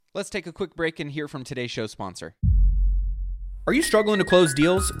Let's take a quick break and hear from today's show sponsor. Are you struggling to close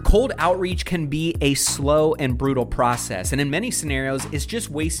deals? Cold outreach can be a slow and brutal process, and in many scenarios, it's just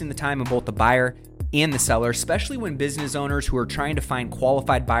wasting the time of both the buyer and the seller, especially when business owners who are trying to find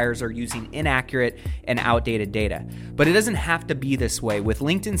qualified buyers are using inaccurate and outdated data. But it doesn't have to be this way. With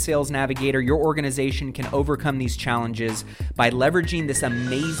LinkedIn Sales Navigator, your organization can overcome these challenges by leveraging this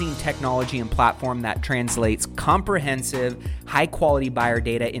amazing technology and platform that translates comprehensive, high-quality buyer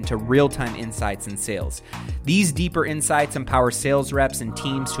data into real-time insights in sales. These deeper insights empower sales reps and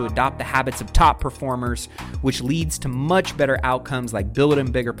teams to adopt the habits of top performers, which leads to much better outcomes like building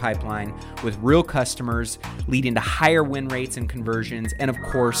a bigger pipeline with real customers, leading to higher win rates and conversions, and of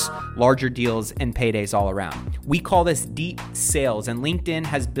course, larger deals and paydays all around. We call this deep sales, and LinkedIn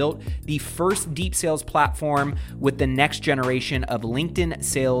has built the first deep sales platform with the next generation of LinkedIn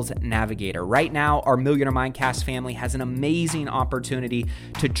Sales Navigator. Right now, our Millionaire Mindcast family has an amazing opportunity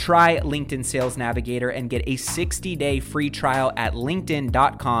to try LinkedIn Sales Navigator and get a 60-day free trial at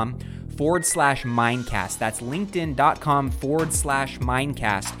linkedin.com/Mindcast. That's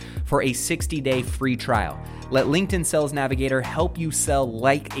linkedin.com/Mindcast for a 60-day free trial. Let LinkedIn Sales Navigator help you sell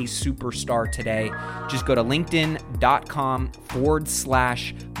like a superstar today. Just go to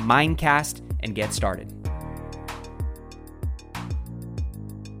linkedin.com/Mindcast and get started.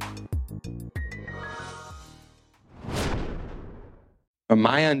 From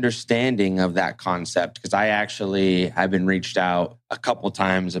my understanding of that concept, because I've been reached out a couple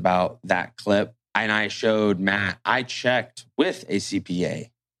times about that clip, and I showed Matt, I checked with a CPA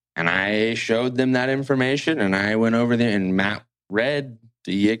and I showed them that information and I went over there and Matt read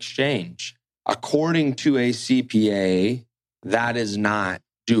the exchange. According to a CPA, that is not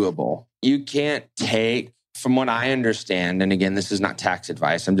doable. You can't take, from what I understand, and again, this is not tax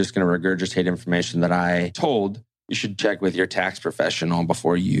advice, I'm just going to regurgitate information that I told. You should check with your tax professional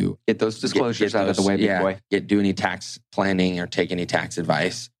before you Get those disclosures out of the way, big boy. Do any tax planning or take any tax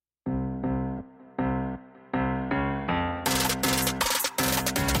advice.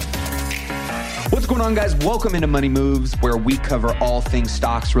 What's going on, guys? Welcome into Money Moves, where we cover all things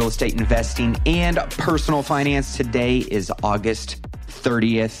stocks, real estate investing, and personal finance. Today is August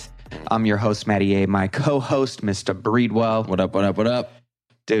 30th. I'm your host, Matty A. My co-host, Mr. Breedwell. What up, what up, what up?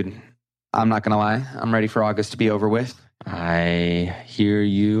 Dude, I'm not going to lie. I'm ready for August to be over with. I hear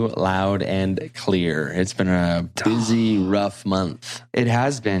you loud and clear. It's been a busy, rough month. It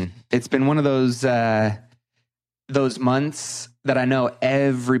has been. It's been one of those months that I know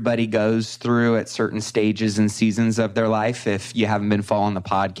everybody goes through at certain stages and seasons of their life. If you haven't been following the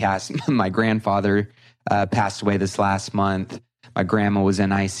podcast, my grandfather passed away this last month. My grandma was in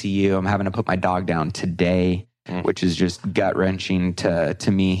ICU. I'm having to put my dog down today, which is just gut-wrenching to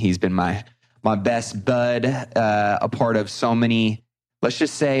me. He's been my best bud, a part of so many. Let's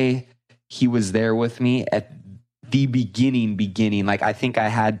just say he was there with me at the beginning. Like, I think I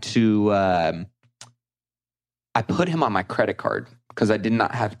had to, I put him on my credit card because I did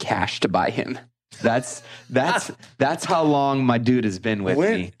not have cash to buy him. That's how long my dude has been with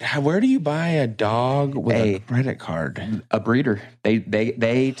me. Where do you buy a dog with a credit card? A breeder.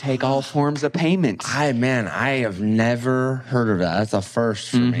 They take all forms of payment. I have never heard of that. That's a first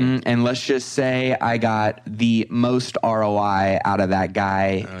for me. And let's just say I got the most ROI out of that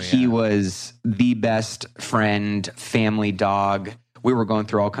guy. Oh, yeah. He was the best friend, family dog. We were going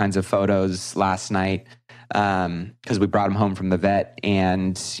through all kinds of photos last night because we brought him home from the vet,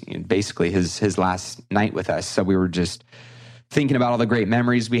 and basically his last night with us. So we were just thinking about all the great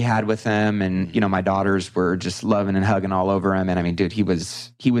memories we had with him, and my daughters were just loving and hugging all over him. And I mean, dude, he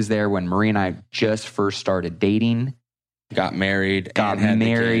was there when Marie and I just first started dating. Got married,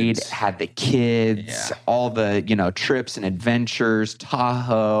 had the kids, all the trips and adventures,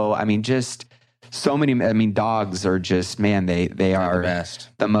 Tahoe. I mean, just so many. I mean, dogs are just, man, they are the best,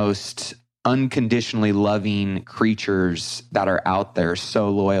 the most unconditionally loving creatures that are out there,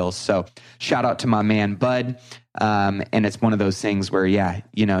 so loyal. So shout out to my man, Bud. And it's one of those things where,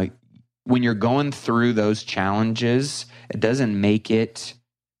 when you're going through those challenges, it doesn't make it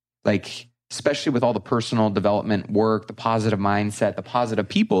like, especially with all the personal development work, the positive mindset, the positive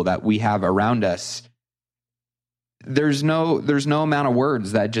people that we have around us. There's no amount of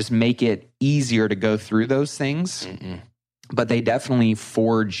words that just make it easier to go through those things. But they definitely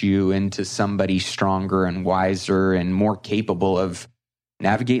forge you into somebody stronger and wiser and more capable of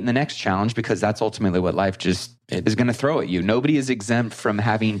navigating the next challenge, because that's ultimately what life just is going to throw at you. Nobody is exempt from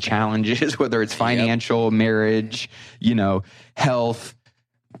having challenges, whether it's financial, marriage, health,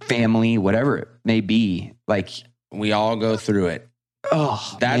 family, whatever it may be. Like, we all go through it.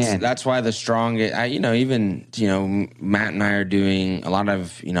 Oh, man. That's why the strongest, Matt and I are doing a lot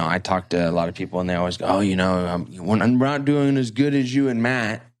of, I talk to a lot of people and they always go, oh, I'm not doing as good as you and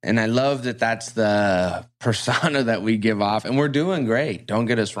Matt. And I love that that's the persona that we give off. And we're doing great. Don't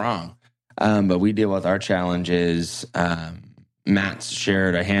get us wrong. But we deal with our challenges. Matt's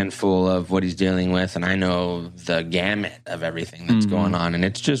shared a handful of what he's dealing with. And I know the gamut of everything that's going on. And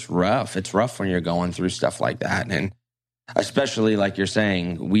it's just rough. It's rough when you're going through stuff like that. And especially like you're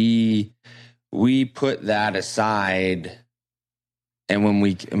saying, we put that aside. And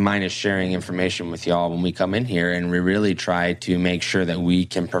when mine is sharing information with y'all when we come in here, and we really try to make sure that we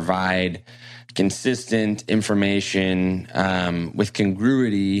can provide consistent information with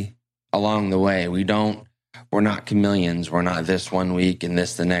congruity along the way. We're not chameleons. We're not this one week and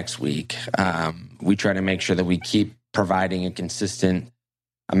this the next week. We try to make sure that we keep providing a consistent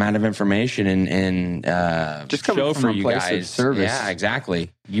amount of information and just show for you guys. Service. Yeah,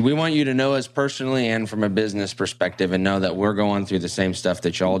 exactly. We want you to know us personally and from a business perspective, and know that we're going through the same stuff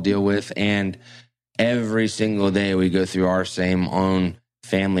that y'all deal with. And every single day we go through our same own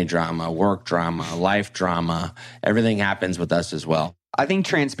family drama, work drama, life drama. Everything happens with us as well. I think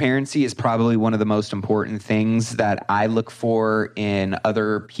transparency is probably one of the most important things that I look for in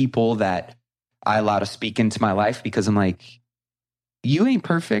other people that I allow to speak into my life, because I'm like, you ain't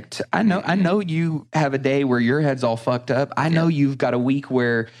perfect. I know you have a day where your head's all fucked up. I know you've got a week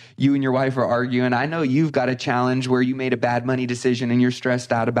where you and your wife are arguing. I know you've got a challenge where you made a bad money decision and you're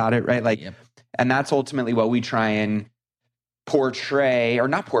stressed out about it, right? And that's ultimately what we try and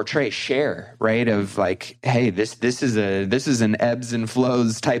share, right? Of like, hey, this is an ebbs and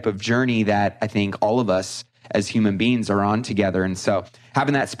flows type of journey that I think all of us as human beings are on together. And so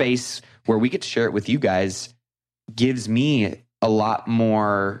having that space where we get to share it with you guys gives me a lot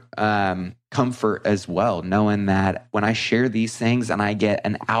more comfort as well, knowing that when I share these things and I get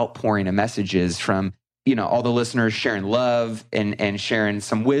an outpouring of messages from, all the listeners sharing love and sharing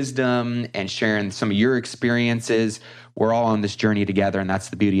some wisdom and sharing some of your experiences, we're all on this journey together. And that's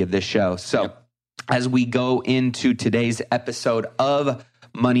the beauty of this show. So as we go into today's episode of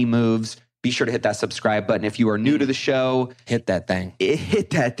Money Moves, be sure to hit that subscribe button. If you are new to the show, hit that thing.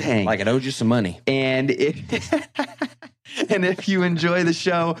 Hit that thing. Like it owes you some money. And if you enjoy the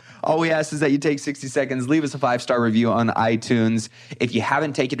show, all we ask is that you take 60 seconds, leave us a 5-star review on iTunes. If you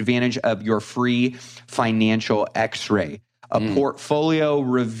haven't taken advantage of your free financial x-ray, a portfolio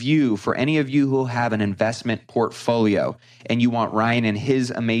review for any of you who have an investment portfolio and you want Ryan and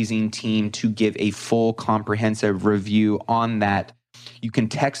his amazing team to give a full comprehensive review on that, you can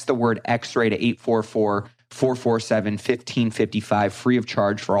text the word X-ray to 844-447-1555, free of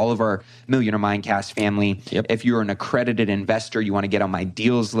charge for all of our Millionaire Mindcast family. Yep. If you're an accredited investor, you want to get on my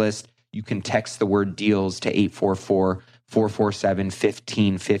deals list, you can text the word deals to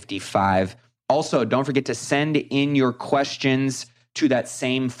 844-447-1555. Also, don't forget to send in your questions to that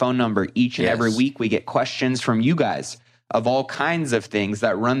same phone number. Each and every week, we get questions from you guys of all kinds of things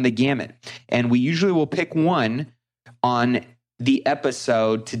that run the gamut. And we usually will pick one on the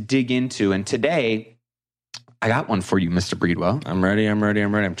episode to dig into. And today, I got one for you, Mr. Breedwell. I'm ready.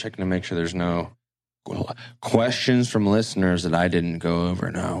 I'm checking to make sure there's no questions from listeners that I didn't go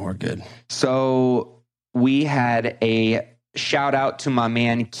over. No, we're good. So we had a shout out to my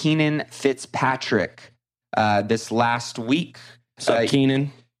man, Keenan Fitzpatrick, this last week. So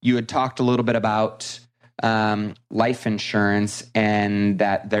Keenan, you had talked a little bit about life insurance, and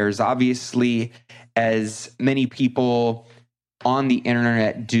that there's obviously, as many people on the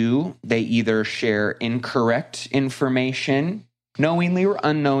internet do, they either share incorrect information, knowingly or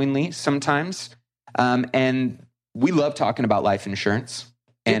unknowingly sometimes. And we love talking about life insurance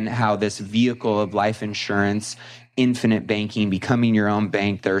and how this vehicle of life insurance, infinite banking, becoming your own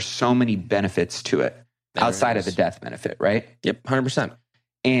bank, there are so many benefits to it outside of the death benefit, right? Yep, 100%.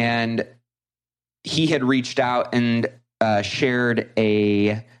 And he had reached out and shared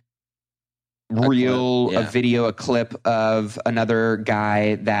a video, a clip of another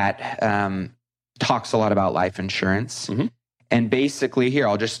guy that talks a lot about life insurance. And basically, here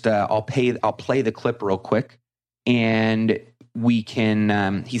I'll play the clip real quick, and we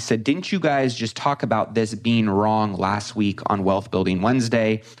can. He said, "Didn't you guys just talk about this being wrong last week on Wealth Building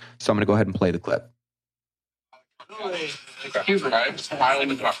Wednesday?" So I'm going to go ahead and play the clip. Excuse me, I'm smiling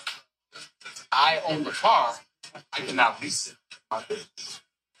in the car. I own the car. I cannot lease it. My business.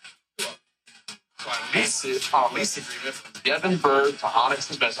 So I lease it on a lease agreement from Devin Bird to Onyx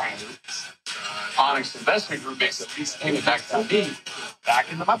Investment Group. Onyx Investment Group makes a lease payment back to me,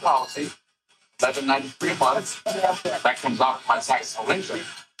 back into my policy, $11.93 a month. That comes off my taxable income.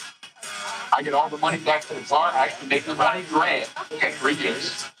 I get all the money back to the car. I actually make $20,000 in 3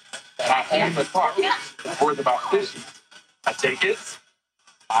 years. And I own the car. It's worth about 50. I take it,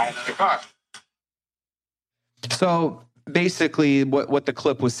 buy another car. So basically, what the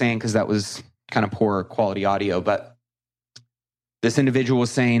clip was saying, because that was kind of poor quality audio, but this individual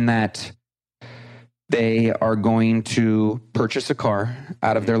was saying that they are going to purchase a car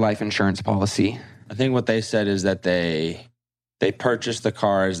out of their life insurance policy. I think what they said is that they purchased the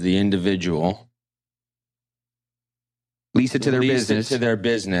car as the individual, lease it to their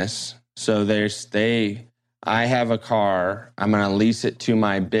business. So I have a car. I'm going to lease it to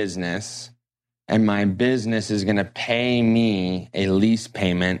my business, and my business is going to pay me a lease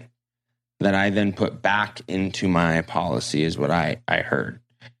payment that I then put back into my policy, is what I heard.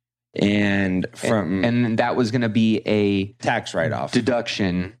 And that was going to be a tax write-off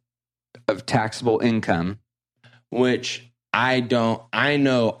deduction of taxable income, which I know I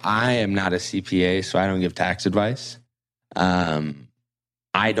am not a CPA, so I don't give tax advice.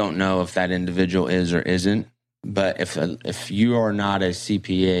 I don't know if that individual is or isn't, but if you are not a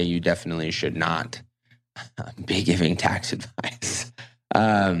CPA, you definitely should not be giving tax advice.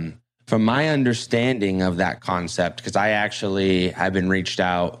 From my understanding of that concept, because I've been reached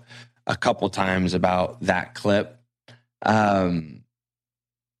out a couple times about that clip, and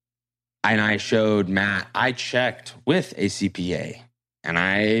I showed Matt, I checked with a CPA, and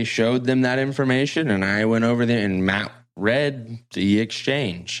I showed them that information, and I went over there, and Matt read the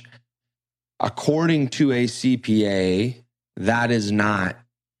exchange. According to a CPA, that is not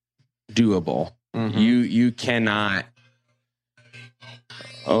doable. Mm-hmm. You cannot.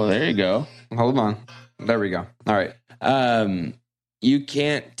 Oh, there you go. Hold on. There we go. All right. You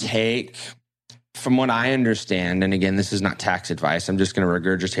can't take, from what I understand, and again, this is not tax advice. I'm just going to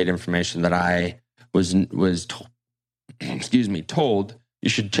regurgitate information that I was told. You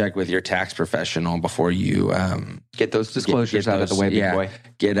should check with your tax professional before you get those disclosures out of the way, big boy.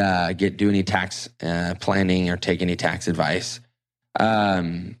 Do any tax planning or take any tax advice.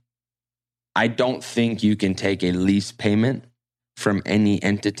 I don't think you can take a lease payment from any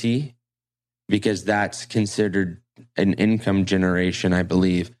entity, because that's considered an income generation, I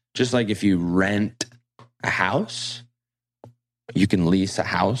believe. Just like if you rent a house, you can lease a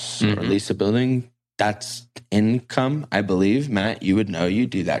house or lease a building. That's income, I believe. Matt, you would know, you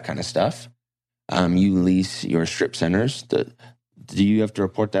do that kind of stuff. You lease your strip centers. Do you have to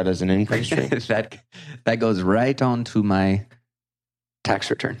report that as an income stream? that goes right on to my tax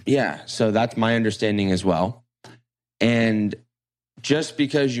return. Yeah, so that's my understanding as well. And just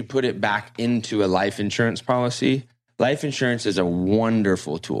because you put it back into a life insurance policy, life insurance is a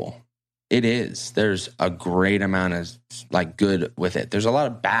wonderful tool. It is. There's a great amount of good with it. There's a lot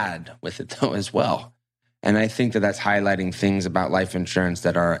of bad with it though as well. And I think that that's highlighting things about life insurance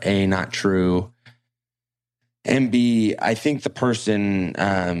that are A, not true, and B, I think the person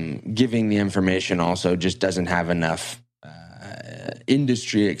giving the information also just doesn't have enough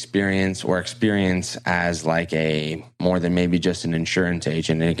industry experience or experience as like a more than maybe just an insurance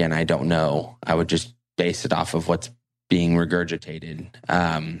agent. And again, I don't know. I would just base it off of what's being regurgitated.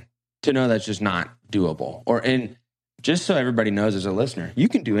 To know that's just not doable. And just so everybody knows as a listener, you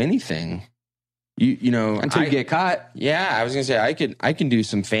can do anything. You know, until you get caught. Yeah, I was gonna say I can do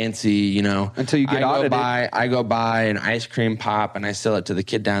some fancy, until you get audited. I go buy an ice cream pop and I sell it to the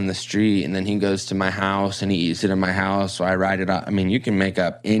kid down the street, and then he goes to my house and he eats it in my house. So I write it up. I mean, you can make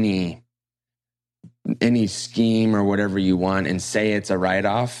up any scheme or whatever you want and say it's a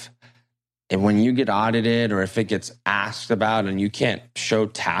write-off. And when you get audited, or if it gets asked about and you can't show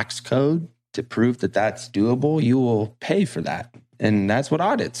tax code to prove that that's doable, you will pay for that. And that's what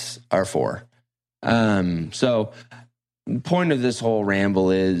audits are for. So the point of this whole ramble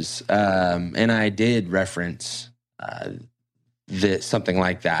is, and I did reference something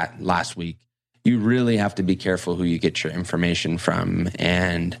like that last week. You really have to be careful who you get your information from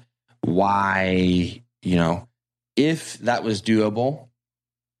and why, if that was doable,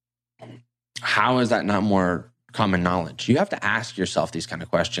 how is that not more common knowledge? You have to ask yourself these kind of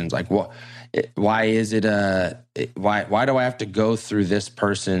questions. Like, why is it why do I have to go through this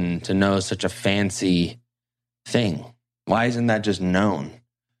person to know such a fancy thing? Why isn't that just known?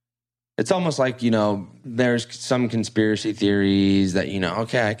 It's almost like, there's some conspiracy theories that,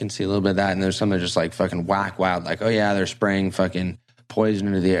 okay, I can see a little bit of that. And there's some that are just like fucking whack wild. Like, oh yeah, they're spraying fucking poison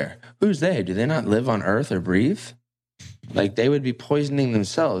into the air. Who's they? Do they not live on Earth or breathe? Like, they would be poisoning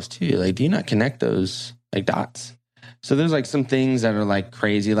themselves too. Like, do you not connect those like dots? So there's like some things that are like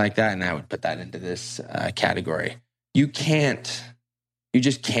crazy like that. And I would put that into this category. You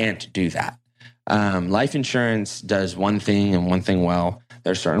just can't do that. Life insurance does one thing and one thing well.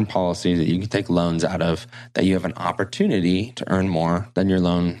 There's certain policies that you can take loans out of that you have an opportunity to earn more than your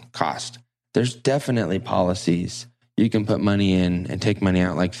loan cost. There's definitely policies you can put money in and take money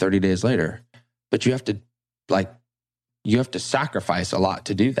out like 30 days later, but you have to sacrifice a lot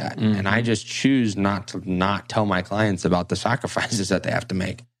to do that. Mm-hmm. And I just choose not to tell my clients about the sacrifices that they have to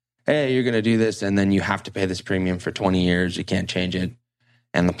make. Hey, you're going to do this, and then you have to pay this premium for 20 years. You can't change it.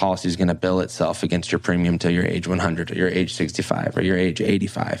 And the policy is going to bill itself against your premium till your age 100 or your age 65 or your age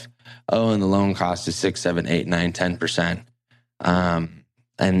 85. Oh, and the loan cost is 6, 7, 8, 9, 10%.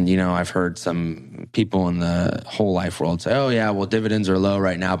 And, I've heard some people in the whole life world say, oh, yeah, well, dividends are low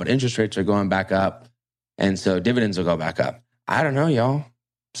right now, but interest rates are going back up. And so dividends will go back up. I don't know, y'all.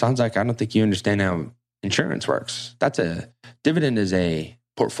 Sounds like I don't think you understand how insurance works. Dividend is a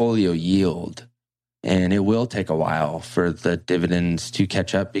portfolio yield. And it will take a while for the dividends to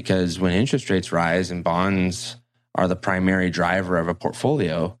catch up, because when interest rates rise and bonds are the primary driver of a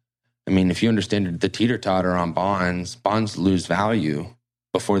portfolio, I mean, if you understand the teeter-totter on bonds lose value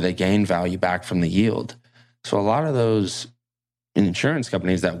before they gain value back from the yield. So a lot of those insurance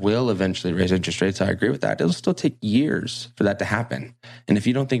companies that will eventually raise interest rates, I agree with that. It'll still take years for that to happen. And if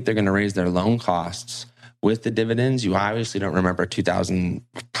you don't think they're going to raise their loan costs with the dividends, you obviously don't remember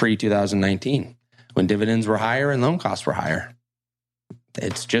pre-2019. When dividends were higher and loan costs were higher.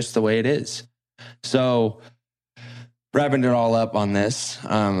 It's just the way it is. So, wrapping it all up on this.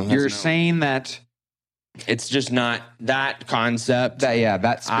 You're saying that it's just not that concept.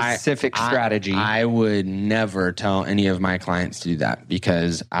 That specific strategy. I would never tell any of my clients to do that,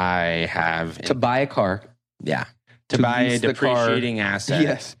 because I have... To buy a car. Yeah. To buy a depreciating asset.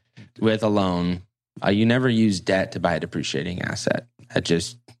 Yes. With a loan. You never use debt to buy a depreciating asset.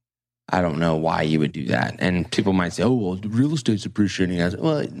 I don't know why you would do that. And people might say, oh, well, real estate's appreciating.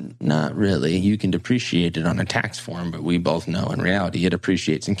 Well, not really. You can depreciate it on a tax form, but we both know in reality it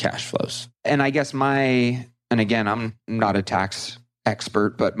appreciates in cash flows. And I guess and again, I'm not a tax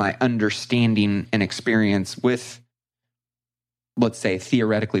expert, but my understanding and experience with, let's say,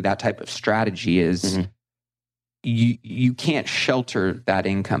 theoretically, that type of strategy is you can't shelter that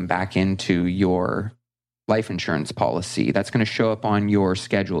income back into your life insurance policy. That's going to show up on your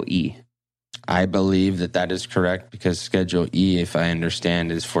Schedule E. I believe that is correct, because Schedule E, if I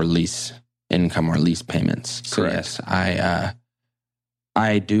understand, is for lease income or lease payments. So Correct. Yes,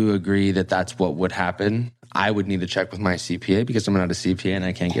 I do agree that that's what would happen. I would need to check with my CPA, because I'm not a CPA and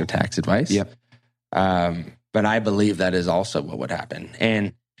I can't give tax advice. Yep. But I believe that is also what would happen.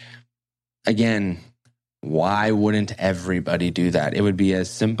 And again, why wouldn't everybody do that? It would be as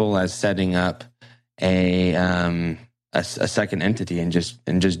simple as setting up a second entity and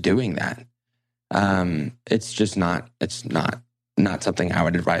just doing that. It's not something I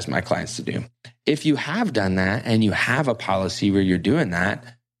would advise my clients to do. If you have done that and you have a policy where you're doing that,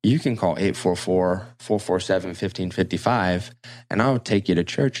 you can call 844-447-1555 and I'll take you to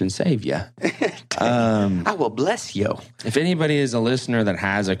church and save you. I will bless you. If anybody is a listener that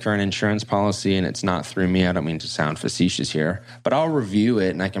has a current insurance policy and it's not through me, I don't mean to sound facetious here, but I'll review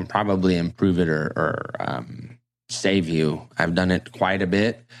it and I can probably improve it or save you. I've done it quite a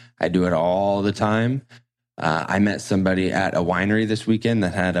bit. I do it all the time. I met somebody at a winery this weekend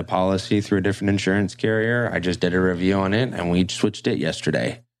that had a policy through a different insurance carrier. I just did a review on it and we switched it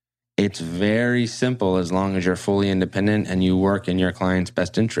yesterday. It's very simple as long as you're fully independent and you work in your client's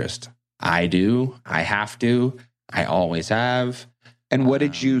best interest. I do. I have to. I always have. And what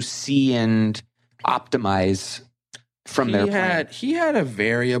did you see and optimize from their plan? He had a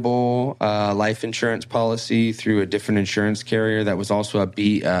variable life insurance policy through a different insurance carrier that was also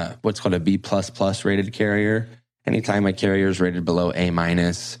what's called a B++ rated carrier. Anytime a carrier is rated below A-,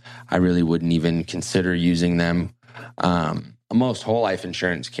 I really wouldn't even consider using them. Most whole life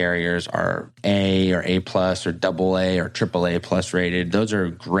insurance carriers are A or A+ or AA or AAA+ rated. Those are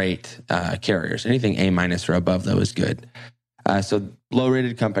great carriers. Anything A- or above, though, is good. So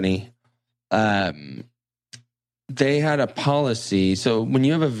low-rated company. They had a policy. So when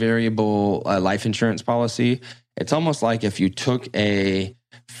you have a variable life insurance policy, it's almost like if you took a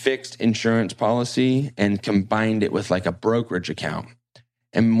fixed insurance policy and combined it with like a brokerage account.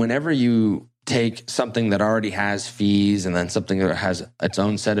 And whenever you take something that already has fees and then something that has its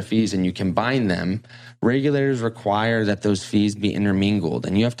own set of fees and you combine them, regulators require that those fees be intermingled.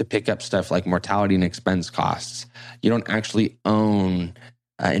 And you have to pick up stuff like mortality and expense costs. You don't actually own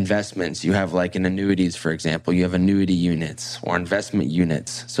investments. You have like in annuities, for example, you have annuity units or investment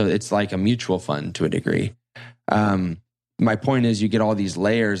units. So it's like a mutual fund to a degree. my point is you get all these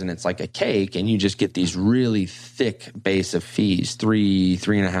layers and it's like a cake, and you just get these really thick base of fees,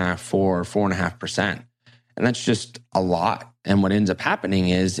 3.5%, 4.5%. And that's just a lot. And what ends up happening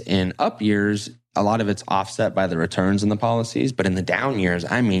is in up years, a lot of it's offset by the returns in the policies. But in the down years,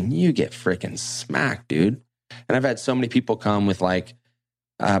 I mean, you get freaking smacked, dude. And I've had so many people come with like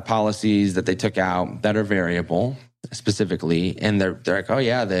policies that they took out that are variable specifically. And they're like, oh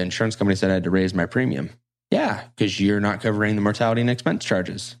yeah, the insurance company said I had to raise my premium. Yeah, because you're not covering the mortality and expense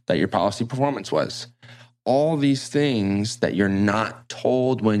charges that your policy performance was. All these things that you're not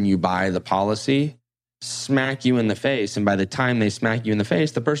told when you buy the policy smack you in the face. And by the time they smack you in the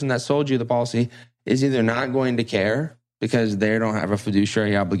face, the person that sold you the policy is either not going to care because they don't have a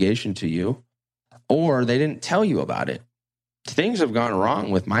fiduciary obligation to you, or they didn't tell you about it. Things have gone wrong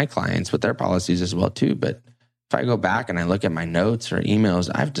with my clients with their policies as well too. But if I go back and I look at my notes or emails,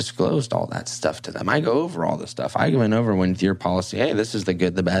 I've disclosed all that stuff to them. I go over all the stuff. I went over with your policy, hey, this is the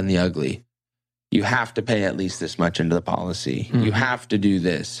good, the bad, and the ugly. You have to pay at least this much into the policy. Mm-hmm. You have to do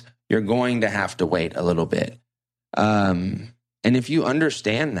this. You're going to have to wait a little bit. And if you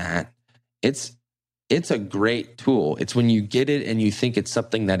understand that, it's a great tool. It's when you get it and you think it's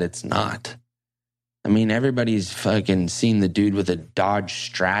something that it's not. I mean, everybody's fucking seen the dude with a Dodge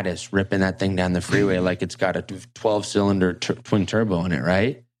Stratus ripping that thing down the freeway like it's got a 12-cylinder twin turbo in it,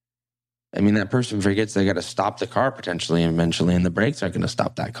 right? I mean, that person forgets they got to stop the car potentially and eventually, and the brakes aren't going to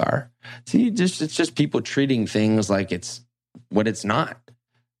stop that car. See, it's just people treating things like it's what it's not.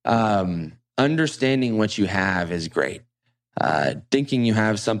 Understanding what you have is great. Thinking you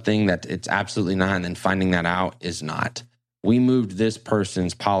have something that it's absolutely not, and then finding that out is not. We moved this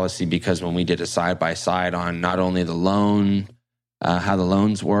person's policy because when we did a side-by-side on not only the loan, how the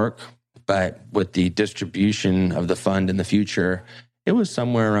loans work, but with the distribution of the fund in the future, it was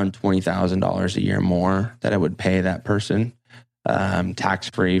somewhere around $20,000 a year more that I would pay that person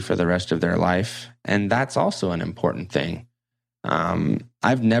tax-free for the rest of their life. And that's also an important thing.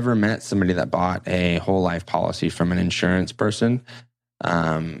 I've never met somebody that bought a whole life policy from an insurance person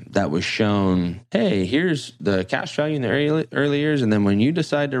that was shown, hey, here's the cash value in the early years, and then when you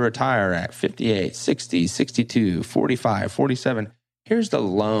decide to retire at 58, 60, 62, 45, 47, here's the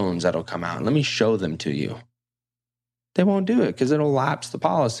loans that'll come out. Let me show them to you. They won't do it because it'll lapse the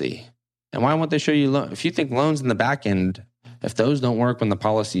policy. And why won't they show you loans? If you think loans in the back end, if those don't work when the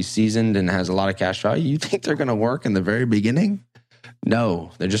policy's seasoned and has a lot of cash value, you think they're going to work in the very beginning?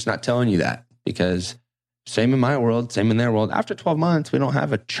 No, they're just not telling you that, because same in my world, same in their world. After 12 months, we don't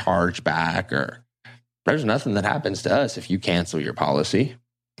have a chargeback, or there's nothing that happens to us if you cancel your policy.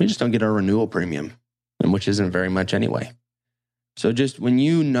 We just don't get our renewal premium, and which isn't very much anyway. So just when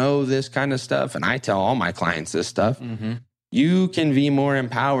you know this kind of stuff, and I tell all my clients this stuff, you can be more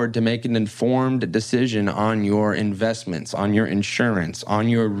empowered to make an informed decision on your investments, on your insurance, on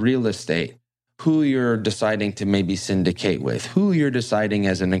your real estate, who you're deciding to maybe syndicate with, who you're deciding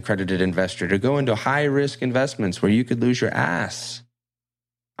as an accredited investor to go into high-risk investments where you could lose your ass.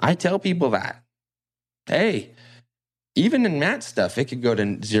 I tell people that. Hey, even in Matt's stuff, it could go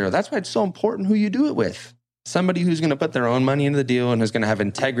to zero. That's why it's so important who you do it with. Somebody who's going to put their own money into the deal and is going to have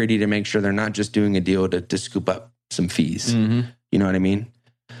integrity to make sure they're not just doing a deal to scoop up some fees. You know what I mean?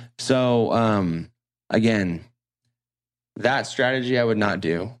 So, again, that strategy I would not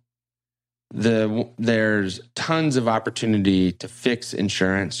do. There's tons of opportunity to fix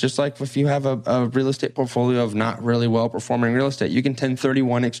insurance. Just like if you have a real estate portfolio of not really well-performing real estate, you can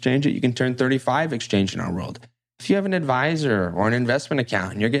 1031 exchange it. You can turn 35 exchange in our world. If you have an advisor or an investment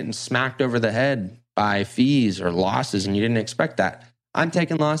account and you're getting smacked over the head by fees or losses and you didn't expect that, I'm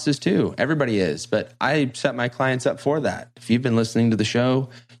taking losses too. Everybody is, but I set my clients up for that. If you've been listening to the show,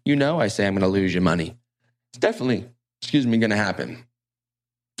 you know I say I'm going to lose you money. It's definitely, going to happen.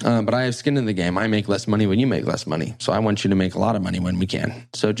 But I have skin in the game. I make less money when you make less money. So I want you to make a lot of money when we can.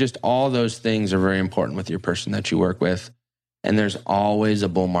 So just all those things are very important with your person that you work with. And there's always a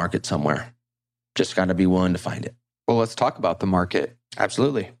bull market somewhere. Just got to be willing to find it. Well, let's talk about the market.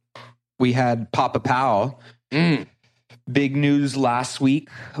 Absolutely. We had Papa Powell. Big news last week.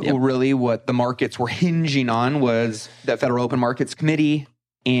 Yep. Really what the markets were hinging on was the Federal Open Markets Committee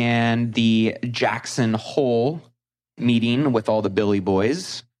and the Jackson Hole meeting with all the Billy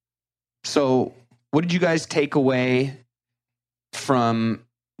boys. So what did you guys take away from,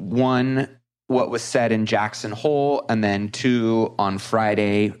 one, what was said in Jackson Hole, and then two, on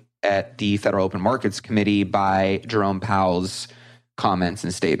Friday at the Federal Open Markets Committee by Jerome Powell's comments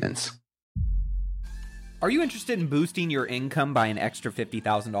and statements? Are you interested in boosting your income by an extra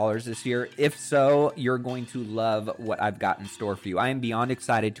 $50,000 this year? If so, you're going to love what I've got in store for you. I am beyond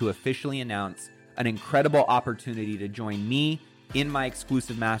excited to officially announce an incredible opportunity to join me in my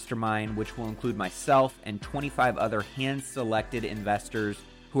exclusive mastermind, which will include myself and 25 other hand-selected investors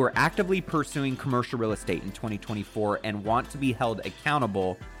who are actively pursuing commercial real estate in 2024 and want to be held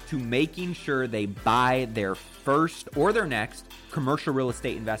accountable to making sure they buy their first or their next commercial real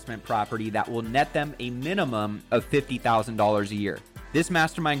estate investment property that will net them a minimum of $50,000 a year. This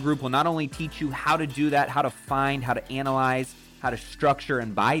mastermind group will not only teach you how to do that, how to find, how to analyze, how to structure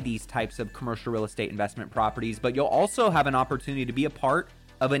and buy these types of commercial real estate investment properties, but you'll also have an opportunity to be a part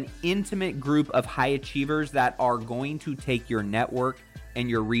of an intimate group of high achievers that are going to take your network and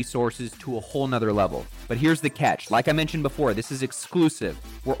your resources to a whole nother level. But here's the catch. Like I mentioned before, this is exclusive.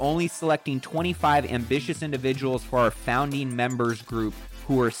 We're only selecting 25 ambitious individuals for our founding members group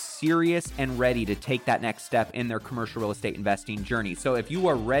who are serious and ready to take that next step in their commercial real estate investing journey. So if you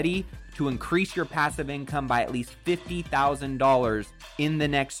are ready to increase your passive income by at least $50,000 in the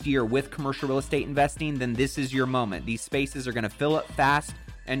next year with commercial real estate investing, then this is your moment. These spaces are going to fill up fast.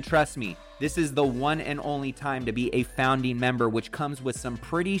 And trust me, this is the one and only time to be a founding member, which comes with some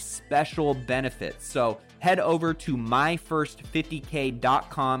pretty special benefits. So head over to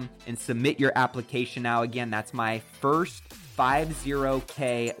myfirst50k.com and submit your application now. Again, that's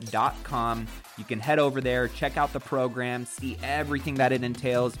myfirst50k.com. You can head over there, check out the program, see everything that it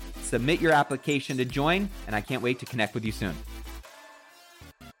entails, submit your application to join, and I can't wait to connect with you soon.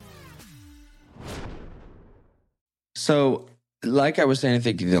 So, like I was saying, I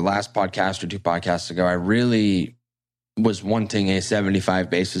think the last podcast or two podcasts ago, I really was wanting a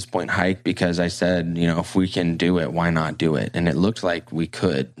 75 basis point hike because I said, if we can do it, why not do it? And it looked like we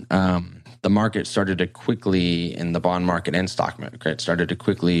could. The market started to quickly, in the bond market and stock market, started to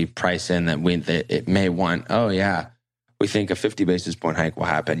quickly price in that it may want, we think a 50 basis point hike will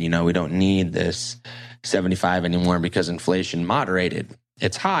happen. We don't need this 75 anymore because inflation moderated.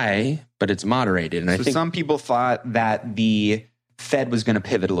 It's high, but it's moderated. And I think some people thought that the Fed was going to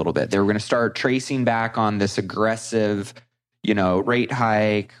pivot a little bit. They were going to start tracing back on this aggressive, rate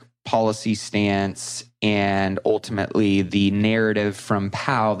hike, policy stance. And ultimately, the narrative from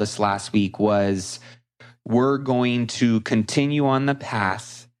Powell this last week was, we're going to continue on the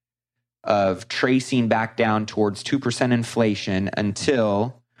path of tracing back down towards 2% inflation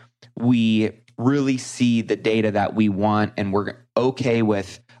until we really see the data that we want. And we're okay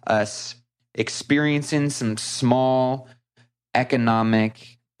with us experiencing some small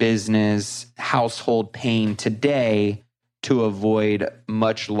economic, business, household pain today to avoid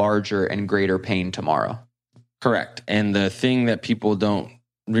much larger and greater pain tomorrow. Correct. And the thing that people don't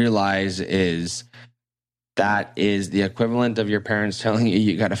realize is that is the equivalent of your parents telling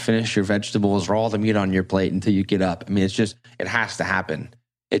you got to finish your vegetables or all the meat on your plate until you get up. I mean, it has to happen.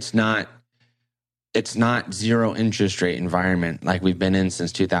 It's not zero interest rate environment like we've been in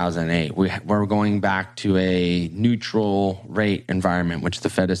since 2008. We're going back to a neutral rate environment, which the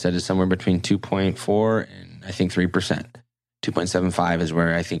Fed has said is somewhere between 2.4 and I think 3%. 2.75 is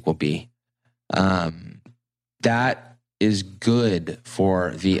where I think we'll be. That is good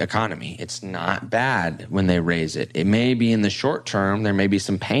for the economy. It's not bad when they raise it. It may be in the short term, there may be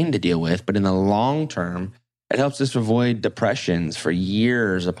some pain to deal with, but in the long term, it helps us avoid depressions for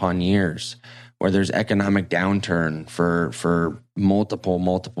years upon years, where there's economic downturn for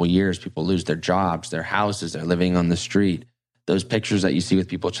multiple years. People lose their jobs, their houses, they're living on the street. Those pictures that you see with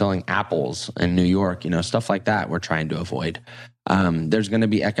people chilling apples in New York, stuff like that, we're trying to avoid. There's going to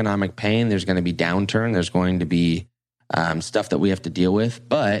be economic pain. There's going to be downturn. There's going to be stuff that we have to deal with.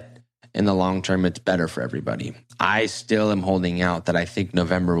 But in the long term, it's better for everybody. I still am holding out that I think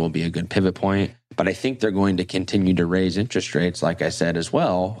November will be a good pivot point. But I think they're going to continue to raise interest rates, like I said as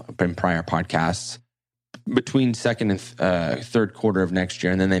well in prior podcasts, between second and third quarter of next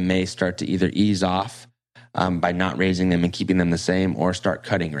year. And then they may start to either ease off by not raising them and keeping them the same, or start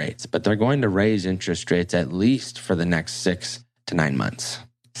cutting rates. But they're going to raise interest rates at least for the next 6 to 9 months.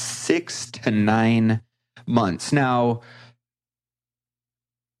 6 to 9 months. Now,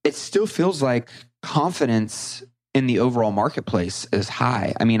 it still feels like confidence in the overall marketplace is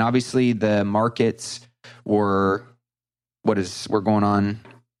high. I mean, obviously the markets we're going on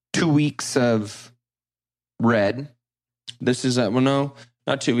 2 weeks of red. This is no,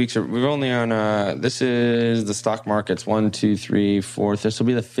 not 2 weeks. We're only on this is the stock markets 1, 2, 3, 4. This will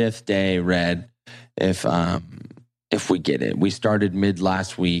be the 5th day red if we get it. We started mid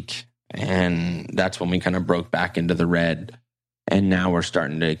last week, and that's when we kind of broke back into the red. And now we're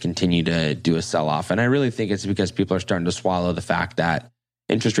starting to continue to do a sell-off. And I really think it's because people are starting to swallow the fact that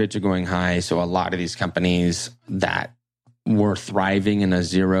interest rates are going high. So a lot of these companies that were thriving in a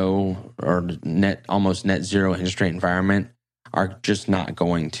zero or almost net zero interest rate environment, are just not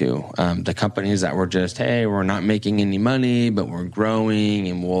going to. The companies that were just, hey, we're not making any money, but we're growing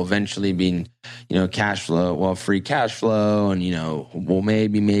and we'll eventually be, cash flow, free cash flow. And, well,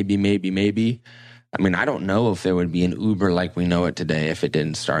 maybe. I mean, I don't know if there would be an Uber like we know it today if it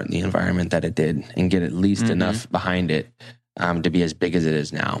didn't start in the environment that it did and get at least enough behind it to be as big as it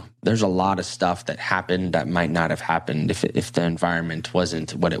is now. There's a lot of stuff that happened that might not have happened if the environment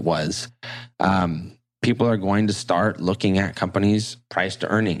wasn't what it was. People are going to start looking at companies' price to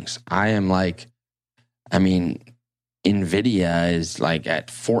earnings. NVIDIA is like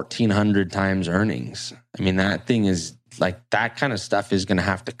at 1,400 times earnings. I mean, that thing is like, that kind of stuff is going to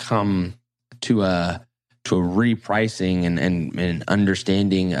have to come to a repricing and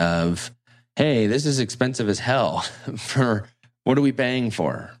understanding of, hey, this is expensive as hell for what are we paying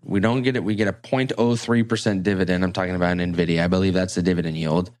for? We don't get it. We get a 0.03% dividend. I'm talking about NVIDIA. I believe that's the dividend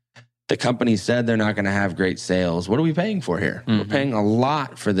yield. The company said they're not going to have great sales. What are we paying for here? We're paying a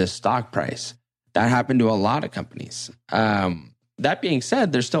lot for this stock price. That happened to a lot of companies. That being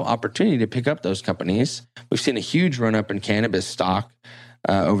said, there's still opportunity to pick up those companies. We've seen a huge run up in cannabis stock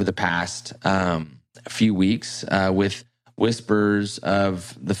over the past few weeks with whispers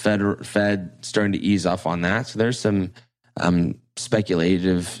of the Fed starting to ease off on that. So there's some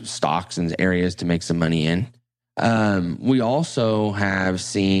speculative stocks and areas to make some money in. We also have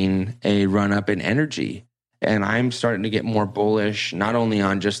seen a run up in energy, and I'm starting to get more bullish, not only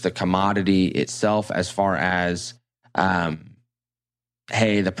on just the commodity itself, as far as,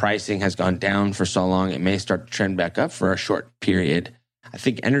 hey, the pricing has gone down for so long, it may start to trend back up for a short period. I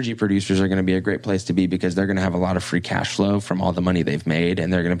think energy producers are going to be a great place to be because they're going to have a lot of free cash flow from all the money they've made,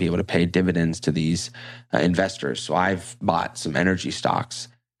 and they're going to be able to pay dividends to these investors. So I've bought some energy stocks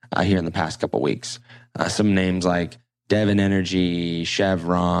here in the past couple of weeks. Some names like Devon Energy,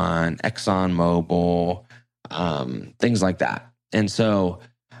 Chevron, ExxonMobil, things like that. And so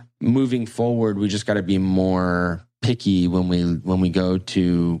moving forward, we just got to be more picky when we go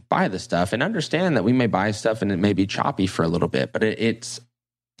to buy the stuff, and understand that we may buy stuff and it may be choppy for a little bit, but it's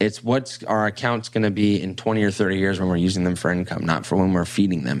what's our accounts going to be in 20 or 30 years when we're using them for income, not for when we're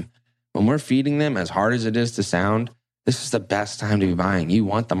feeding them. When we're feeding them, as hard as it is to sound, this is the best time to be buying. You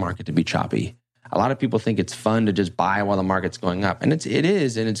want the market to be choppy. A lot of people think it's fun to just buy while the market's going up. And it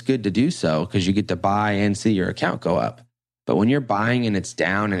is, and it's good to do so because you get to buy and see your account go up. But when you're buying and it's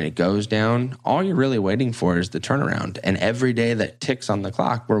down and it goes down, all you're really waiting for is the turnaround. And every day that ticks on the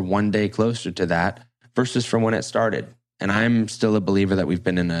clock, we're one day closer to that versus from when it started. And I'm still a believer that we've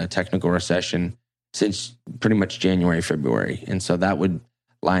been in a technical recession since pretty much January, February. And so that would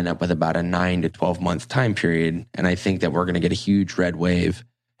line up with about a 9 to 12 month time period. And I think that we're going to get a huge red wave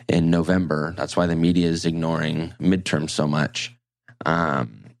in November. That's why the media is ignoring midterms so much.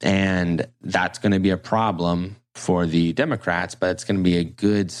 And that's going to be a problem for the Democrats, but it's going to be a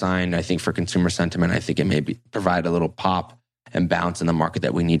good sign, I think, for consumer sentiment. I think it may provide a little pop and bounce in the market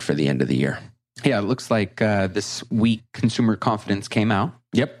that we need for the end of the year. Yeah, it looks like this week consumer confidence came out.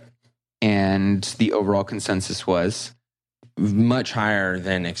 Yep. And the overall consensus was much higher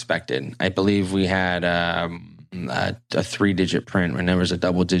than expected. I believe we had a 3-digit print when there was a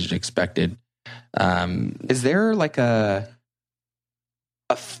double-digit expected. Is there like a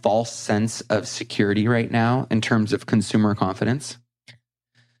false sense of security right now in terms of consumer confidence?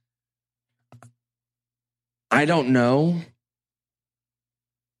 I don't know.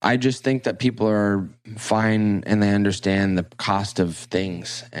 I just think that people are fine and they understand the cost of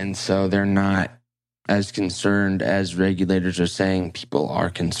things. And so they're not as concerned as regulators are saying people are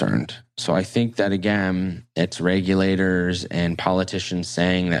concerned. So I think that, again, it's regulators and politicians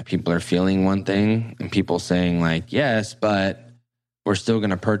saying that people are feeling one thing and people saying like, yes, but we're still going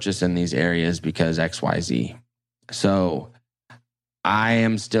to purchase in these areas because X, Y, Z. So I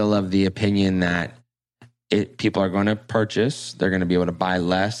am still of the opinion that people are going to purchase. They're going to be able to buy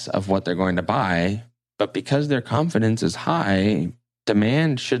less of what they're going to buy. But because their confidence is high,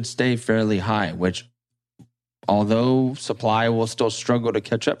 demand should stay fairly high, which although supply will still struggle to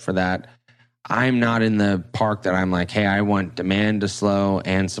catch up for that, I'm not in the park that I'm like, hey, I want demand to slow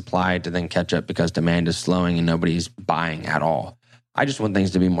and supply to then catch up because demand is slowing and nobody's buying at all. I just want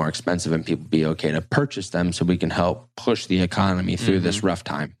things to be more expensive and people be okay to purchase them so we can help push the economy through this rough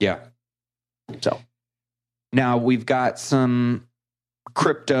time. Yeah. So now we've got some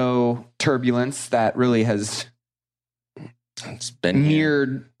crypto turbulence that really has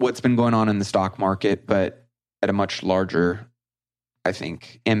mirrored what's been going on in the stock market, but at a much larger, I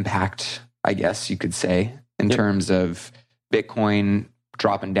think, impact, I guess you could say, in terms of Bitcoin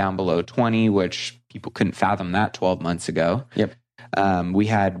dropping down below 20, which people couldn't fathom that 12 months ago. Yep. We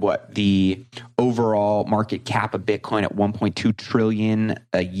had the overall market cap of Bitcoin at 1.2 trillion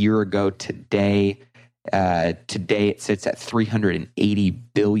a year ago today. Today it sits at 380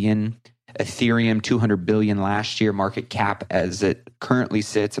 billion. Ethereum, 200 billion last year. Market cap as it currently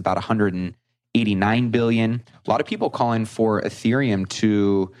sits about 189 billion. A lot of people calling for Ethereum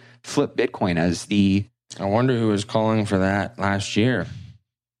to flip Bitcoin as the... I wonder who was calling for that last year.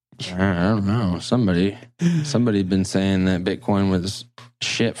 I don't know. Somebody been saying that Bitcoin was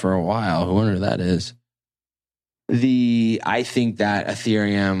shit for a while. I wonder who that is. I think that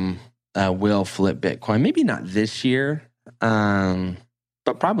Ethereum will flip Bitcoin. Maybe not this year,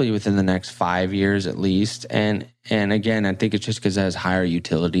 but probably within the next 5 years at least. And again, I think it's just because it has higher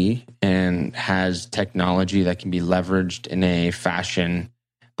utility and has technology that can be leveraged in a fashion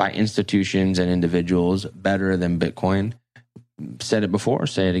by institutions and individuals better than Bitcoin. Said it before,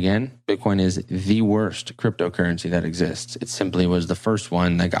 say it again. Bitcoin is the worst cryptocurrency that exists. It simply was the first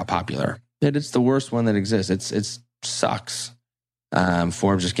one that got popular. It's the worst one that exists. It sucks.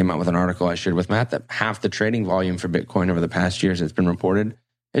 Forbes just came out with an article I shared with Matt that half the trading volume for Bitcoin over the past years that's been reported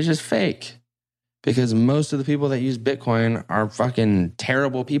is just fake, because most of the people that use Bitcoin are fucking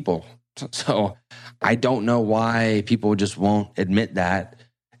terrible people. So I don't know why people just won't admit that.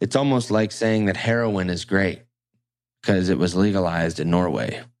 It's almost like saying that heroin is great because it was legalized in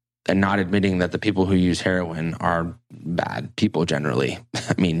Norway, and not admitting that the people who use heroin are bad people generally.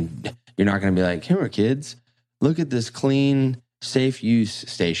 I mean, you're not going to be like, here, kids, look at this clean, safe use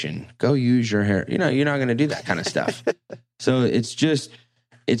station. Go use your hair. You're not going to do that kind of stuff. So it's just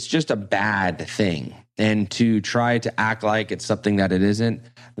a bad thing. And to try to act like it's something that it isn't,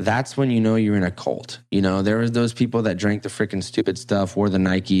 that's when you know you're in a cult. There was those people that drank the freaking stupid stuff, wore the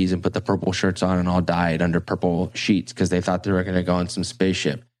Nikes and put the purple shirts on and all died under purple sheets because they thought they were going to go on some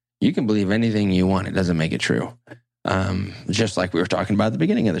spaceship. You can believe anything you want. It doesn't make it true. Just like we were talking about at the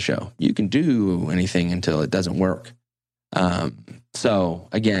beginning of the show. You can do anything until it doesn't work. So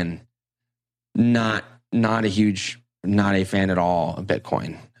again, not a fan at all of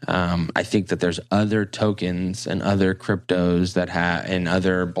Bitcoin. I think that there's other tokens and other cryptos and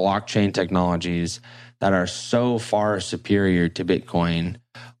other blockchain technologies that are so far superior to Bitcoin.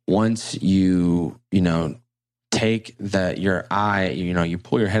 Once you take you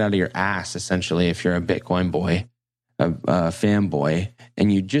pull your head out of your ass, essentially, if you're a Bitcoin boy, a fanboy,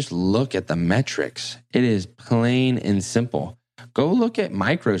 and you just look at the metrics, it is plain and simple. Go look at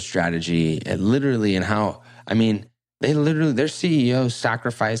MicroStrategy, their CEO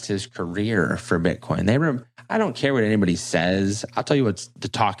sacrificed his career for Bitcoin. I don't care what anybody says. I'll tell you what the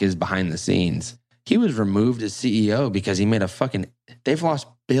talk is behind the scenes. He was removed as CEO because he made they've lost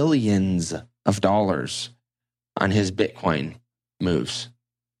billions of dollars on his Bitcoin moves.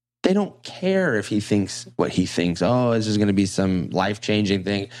 They don't care if he thinks what he thinks. Oh, this is going to be some life-changing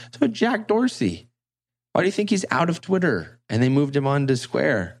thing. So Jack Dorsey, why do you think he's out of Twitter and they moved him on to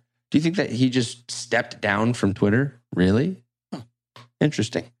Square? Do you think that he just stepped down from Twitter? Really? Oh,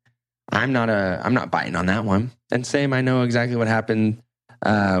 interesting. I'm not biting on that one. And same, I know exactly what happened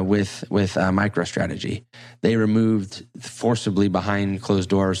with MicroStrategy. They removed forcibly behind closed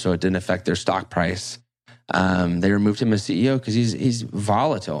doors so it didn't affect their stock price. They removed him as CEO because he's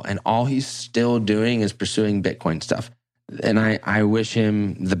volatile, and all he's still doing is pursuing Bitcoin stuff. And I wish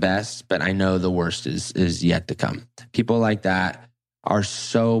him the best, but I know the worst is yet to come. People like that are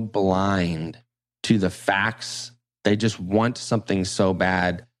so blind to the facts. They just want something so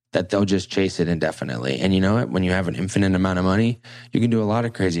bad that they'll just chase it indefinitely. And you know what? When you have an infinite amount of money, you can do a lot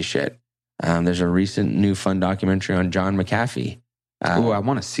of crazy shit. There's a recent new fun documentary on John McAfee. I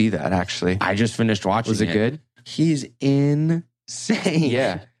want to see that, actually. I just finished watching it. Was it good? He's insane.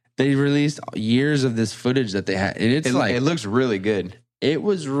 Yeah. They released years of this footage that they had. And it looks really good. It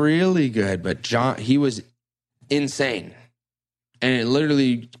was really good, but he was insane. And it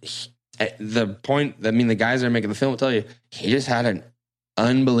literally, the guys that are making the film will tell you, he just had an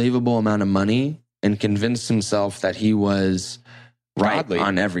unbelievable amount of money and convinced himself that he was right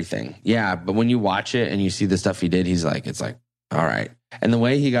on everything. Yeah, but when you watch it and you see the stuff he did, it's like, all right. And the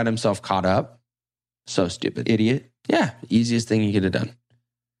way he got himself caught up, so stupid. Idiot. Yeah, easiest thing he could have done.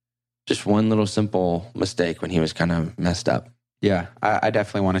 Just one little simple mistake when he was kind of messed up. Yeah, I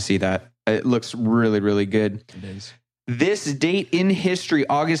definitely want to see that. It looks really, really good. It is. This date in history,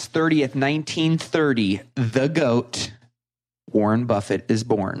 August 30th, 1930, the GOAT, Warren Buffett, is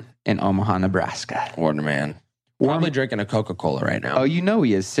born in Omaha, Nebraska. Warren, man. Probably drinking a Coca-Cola right now. Oh,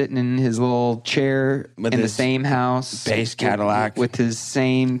 he is sitting in his little chair in the same house. Base Cadillac. With his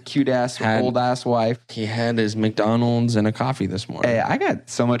same cute-ass, old-ass wife. He had his McDonald's and a coffee this morning. Hey, I got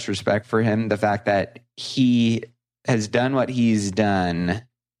so much respect for him. The fact that he has done what he's done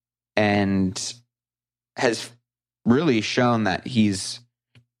and has really shown that he's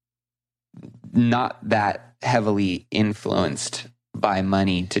not that heavily influenced by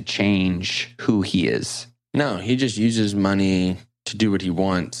money to change who he is. No, he just uses money to do what he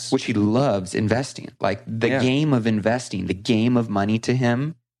wants. Which he loves investing. Like the game of investing, the game of money to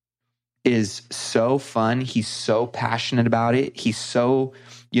him is so fun. He's so passionate about it. He's so,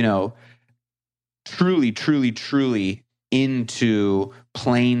 truly, truly, truly into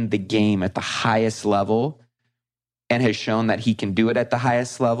playing the game at the highest level and has shown that he can do it at the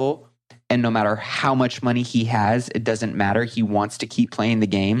highest level. And no matter how much money he has, it doesn't matter. He wants to keep playing the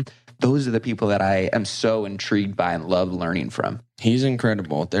game. Those are the people that I am so intrigued by and love learning from. He's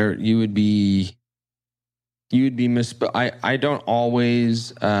incredible. You would be I don't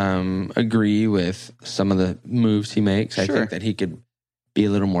always agree with some of the moves he makes. Sure. I think that he could be a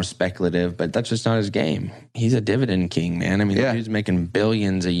little more speculative, but that's just not his game. He's a dividend king, man. I mean, the dude's making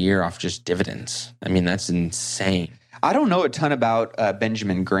billions a year off just dividends. I mean, that's insane. I don't know a ton about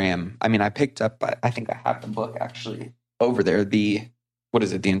Benjamin Graham. I mean, I picked up, I think I have the book actually over there. The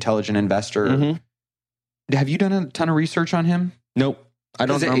Intelligent Investor. Mm-hmm. Have you done a ton of research on him? Nope. I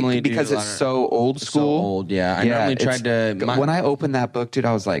don't normally because it's so old school. So old, yeah. I normally tried to. When I opened that book, dude,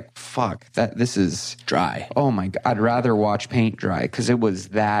 I was like, "Fuck, this is dry." Oh my god, I'd rather watch paint dry because it was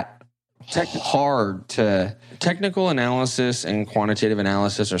that hard to. Technical analysis and quantitative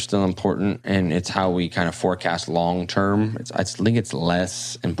analysis are still important, and it's how we kind of forecast long term. I think it's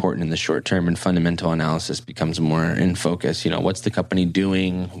less important in the short term, and fundamental analysis becomes more in focus. What's the company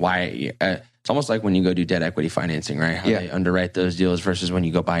doing? Why? It's almost like when you go do debt equity financing, right? How they underwrite those deals versus when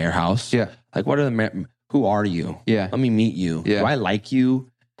you go buy your house. Yeah. Like, who are you? Yeah. Let me meet you. Yeah. Do I like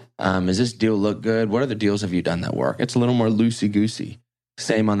you? Does this deal look good? What other deals have you done that work? It's a little more loosey-goosey.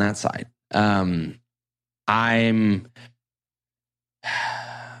 Same on that side. Oh God,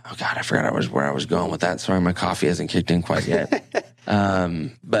 I forgot where I was going with that. Sorry, my coffee hasn't kicked in quite yet.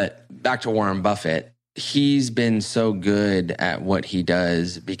 But back to Warren Buffett. He's been so good at what he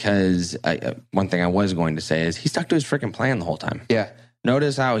does because one thing I was going to say is he stuck to his freaking plan the whole time. Yeah.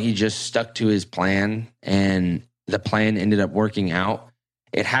 Notice how he just stuck to his plan and the plan ended up working out.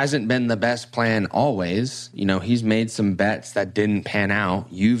 It hasn't been the best plan always. He's made some bets that didn't pan out.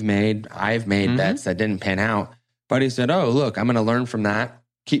 I've made bets that didn't pan out. But he said, oh, look, I'm going to learn from that,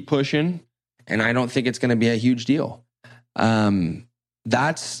 keep pushing, and I don't think it's going to be a huge deal.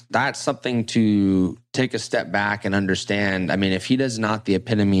 That's something to take a step back and understand. I mean, if he does not the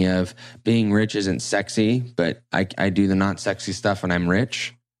epitome of being rich isn't sexy, but I do the not sexy stuff and I'm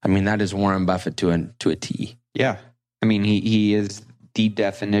rich. I mean, that is Warren Buffett to a T. Yeah. I mean, he is the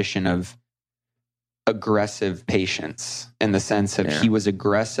definition of aggressive patience in the sense of he was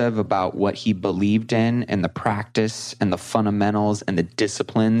aggressive about what he believed in and the practice and the fundamentals and the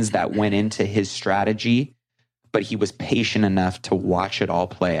disciplines that went into his strategy. But he was patient enough to watch it all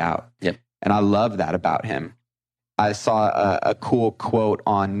play out. Yep. And I love that about him. I saw a cool quote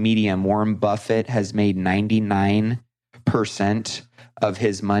on Medium. Warren Buffett has made 99% of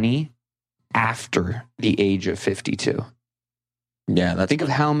his money after the age of 52. Yeah. Think of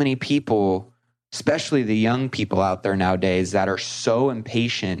how many people, especially the young people out there nowadays, that are so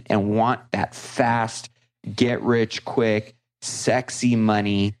impatient and want that fast, get rich quick, sexy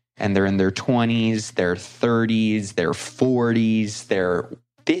money. And they're in their 20s, their 30s, their 40s, their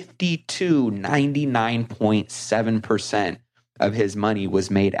 99.7% of his money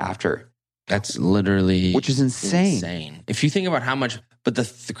was made after. That's literally... Which is insane. If you think about how much... But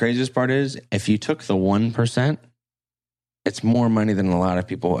the craziest part is, if you took the 1%, it's more money than a lot of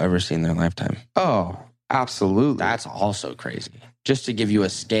people will ever see in their lifetime. Oh, absolutely. That's also crazy. Just to give you a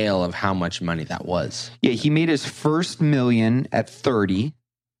scale of how much money that was. Yeah, he made his first million at 30.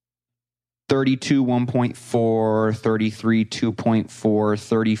 32, 1.4, 33, 2.4,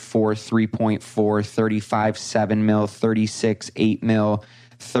 34, 3.4, 35, 7 mil, 36, 8 mil,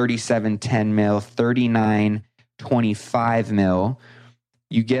 37, 10 mil, 39, 25 mil.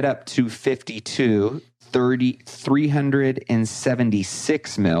 You get up to 52,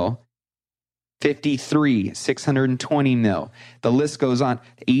 376 mil, 53, 620 mil. The list goes on.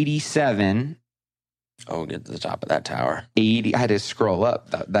 87. Oh, get to the top of that tower. 80. I had to scroll up.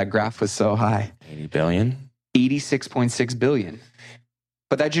 That graph was so high. 80 billion? 86.6 billion.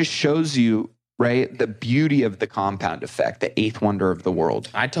 But that just shows you, right, the beauty of the compound effect, the eighth wonder of the world.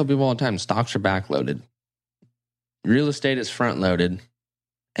 I tell people all the time, stocks are backloaded. Real estate is front loaded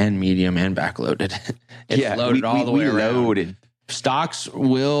and medium and backloaded. It's loaded all the way around. Loaded. Stocks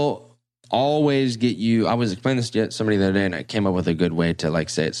will always get you. I was explaining this to somebody the other day, and I came up with a good way to like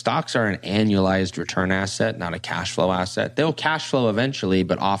say it. Stocks are an annualized return asset, not a cash flow asset. They'll cash flow eventually,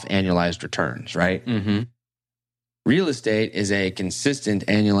 but off annualized returns, right? Mm-hmm. Real estate is a consistent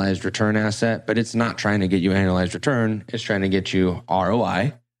annualized return asset, but it's not trying to get you annualized return. It's trying to get you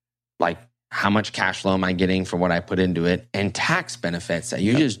ROI, like how much cash flow am I getting for what I put into it, and tax benefits that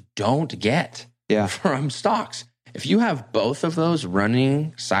you just don't get from stocks. If you have both of those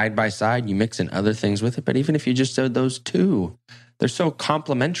running side by side, you mix in other things with it. But even if you just did those two, they're so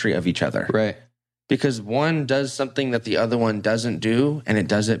complementary of each other. Right. Because one does something that the other one doesn't do, and it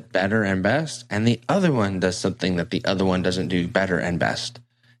does it better and best. And the other one does something that the other one doesn't do better and best.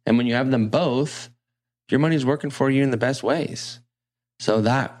 And when you have them both, your money's working for you in the best ways. So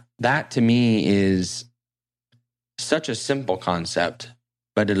that to me is such a simple concept,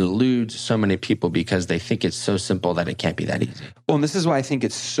 but it eludes so many people because they think it's so simple that it can't be that easy. Well, and this is why I think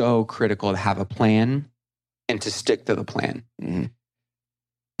it's so critical to have a plan and to stick to the plan. Mm-hmm.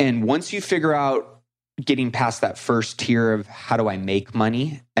 And once you figure out getting past that first tier of how do I make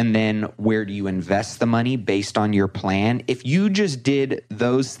money, and then where do you invest the money based on your plan, if you just did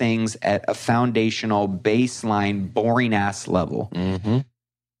those things at a foundational, baseline, boring ass level, and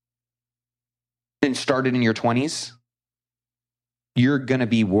started in your 20s, you're going to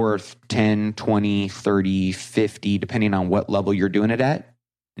be worth 10, 20, 30, 50, depending on what level you're doing it at,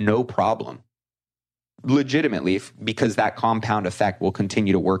 no problem. Legitimately, because that compound effect will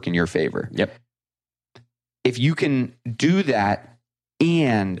continue to work in your favor. Yep. If you can do that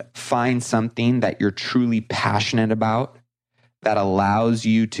and find something that you're truly passionate about that allows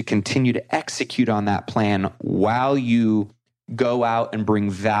you to continue to execute on that plan while you go out and bring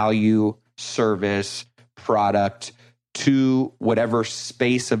value, service, product to whatever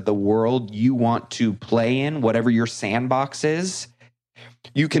space of the world you want to play in, whatever your sandbox is,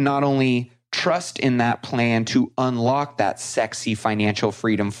 you can not only trust in that plan to unlock that sexy financial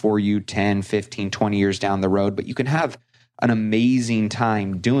freedom for you 10, 15, 20 years down the road, but you can have an amazing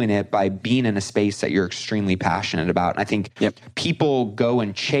time doing it by being in a space that you're extremely passionate about. And I think people go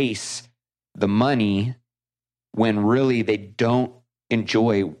and chase the money when really they don't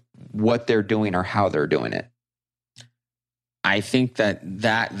enjoy what they're doing or how they're doing it. I think that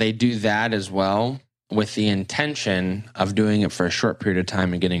they do that as well with the intention of doing it for a short period of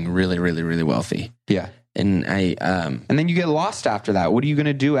time and getting really, really, really wealthy. Yeah. And and then you get lost after that. What are you going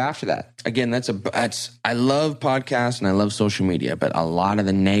to do after that? Again, I love podcasts and I love social media, but a lot of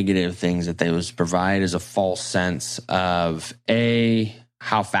the negative things that they provide is a false sense of A,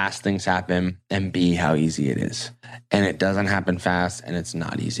 how fast things happen, and B, how easy it is. And it doesn't happen fast and it's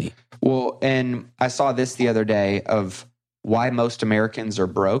not easy. Well, and I saw this the other day of why most Americans are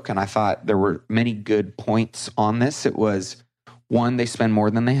broke. And I thought there were many good points on this. It was, one, they spend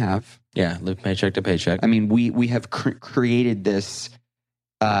more than they have. Yeah, live paycheck to paycheck. I mean, we have created this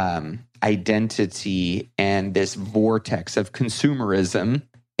identity and this vortex of consumerism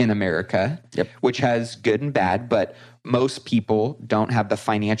in America, which has good and bad, but most people don't have the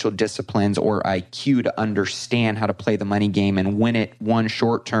financial disciplines or IQ to understand how to play the money game and win it, one,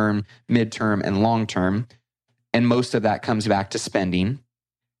 short term, midterm, and long term. And most of that comes back to spending.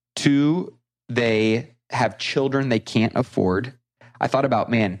 Two, they have children they can't afford. I thought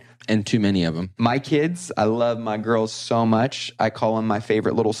about, and too many of them. My kids, I love my girls so much. I call them my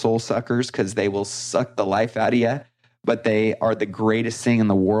favorite little soul suckers because they will suck the life out of you, but they are the greatest thing in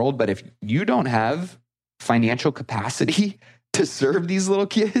the world. But if you don't have financial capacity to serve these little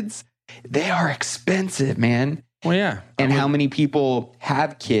kids, they are expensive, man. Well, yeah. And how many people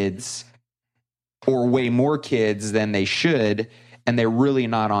have kids or way more kids than they should, and they're really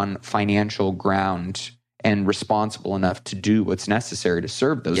not on financial ground and responsible enough to do what's necessary to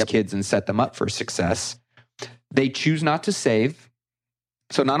serve those kids and set them up for success. They choose not to save.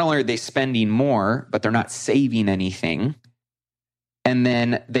 So not only are they spending more, but they're not saving anything. And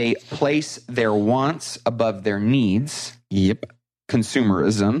then they place their wants above their needs.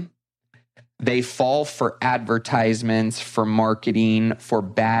 Consumerism. They fall for advertisements, for marketing, for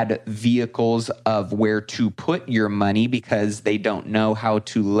bad vehicles of where to put your money because they don't know how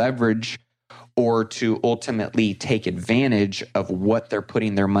to leverage or to ultimately take advantage of what they're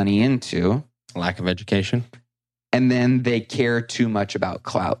putting their money into. Lack of education. And then they care too much about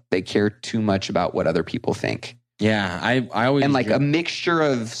clout. They care too much about what other people think. Yeah, I always... And like a mixture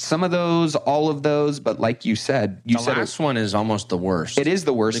of some of those, all of those, but like you said... The last one is almost the worst. It is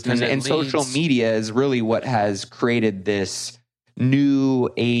the worst. And social media is really what has created this new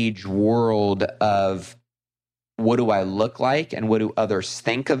age world of what do I look like and what do others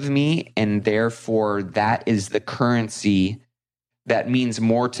think of me? And therefore, that is the currency that means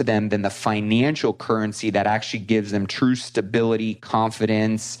more to them than the financial currency that actually gives them true stability,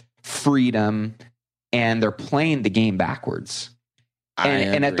 confidence, freedom, and they're playing the game backwards.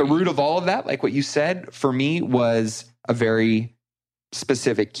 And at the root of all of that, like what you said, for me was a very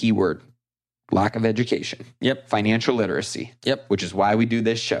specific keyword: lack of education. Yep. Financial literacy. Yep. Which is why we do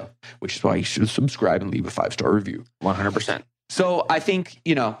this show, which is why you should subscribe and leave a 5-star review. 100%. So I think,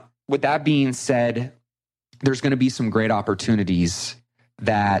 with that being said, there's going to be some great opportunities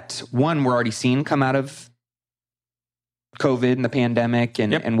that, one, we're already seeing come out of COVID and the pandemic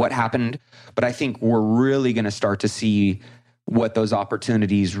and what happened. But I think we're really going to start to see what those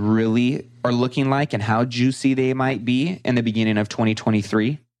opportunities really are looking like and how juicy they might be in the beginning of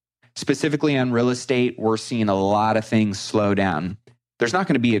 2023. Specifically on real estate, we're seeing a lot of things slow down. There's not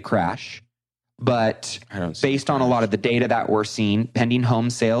going to be a crash, but based on a lot of the data that we're seeing, pending home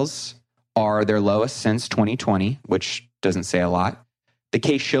sales are their lowest since 2020, which doesn't say a lot. The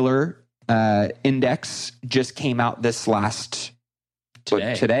Case-Shiller index just came out this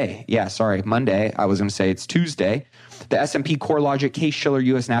today. Yeah, sorry, Monday. I was going to say it's Tuesday. The S&P CoreLogic Case-Shiller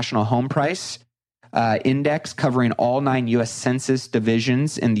U.S. National Home Price Index, covering all 9 U.S. Census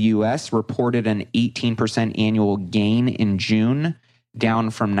divisions in the U.S., reported an 18% annual gain in June, down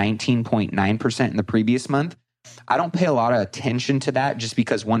from 19.9% in the previous month. I don't pay a lot of attention to that just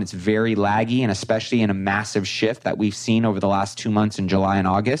because, one, it's very laggy, and especially in a massive shift that we've seen over the last 2 months in July and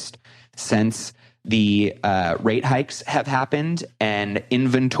August since the rate hikes have happened and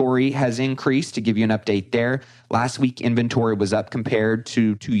inventory has increased. To give you an update there, last week inventory was up compared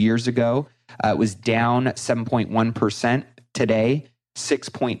to 2 years ago. It was down 7.1%. Today,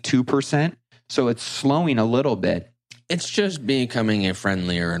 6.2%. So it's slowing a little bit. It's just becoming a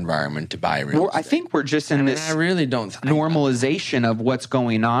friendlier environment to buy real estate. I think we're just in this I really don't normalization of what's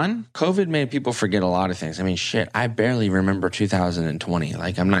going on. COVID made people forget a lot of things. I mean, shit, I barely remember 2020.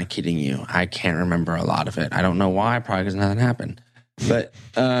 Like, I'm not kidding you. I can't remember a lot of it. I don't know why, probably because nothing happened. But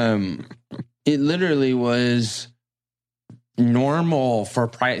it literally was normal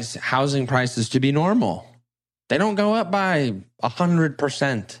for housing prices to be normal. They don't go up by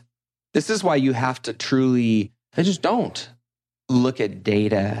 100%. This is why you have to truly... They just don't look at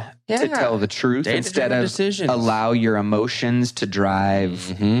data to tell the truth instead of allow your emotions to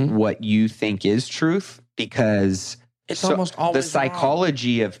drive what you think is truth, because it's almost always the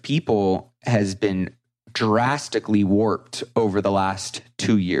psychology of people has been drastically warped over the last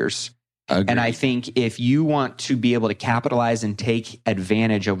 2 years. Agreed. And I think if you want to be able to capitalize and take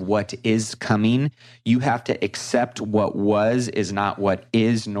advantage of what is coming, you have to accept what was is not what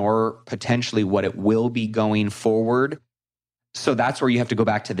is, nor potentially what it will be going forward. So that's where you have to go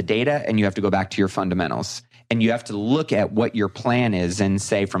back to the data and you have to go back to your fundamentals. And you have to look at what your plan is and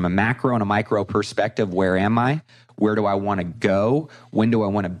say, from a macro and a micro perspective, where am I? Where do I want to go? When do I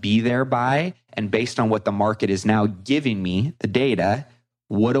want to be there by? And based on what the market is now giving me, the data,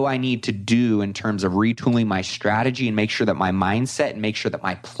 what do I need to do in terms of retooling my strategy and make sure that my mindset and make sure that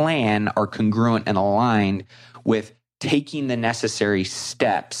my plan are congruent and aligned with taking the necessary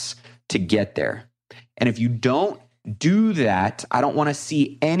steps to get there? And if you don't do that, I don't want to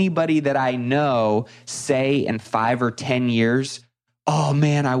see anybody that I know say in 5 or 10 years, oh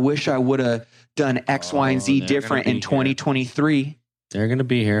man, I wish I would have done X, Y, and Z different in 2023. They're going to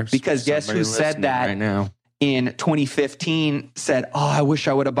be here. Because guess who said that right now? In 2015 said, oh, I wish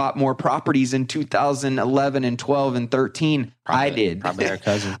I would have bought more properties in 2011 and 12 and 13. I did. Probably their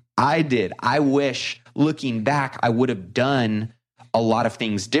cousin. I did. I wish, looking back, I would have done a lot of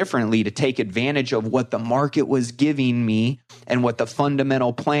things differently to take advantage of what the market was giving me and what the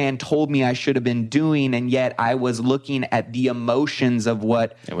fundamental plan told me I should have been doing. And yet I was looking at the emotions of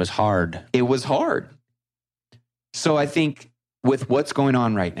what... It was hard. It was hard. So I think with what's going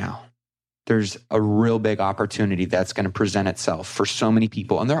on right now, there's a real big opportunity that's going to present itself for so many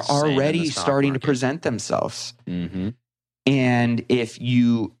people. And they're already starting to present themselves. Mm-hmm. And if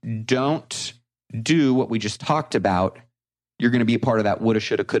you don't do what we just talked about, you're going to be a part of that woulda,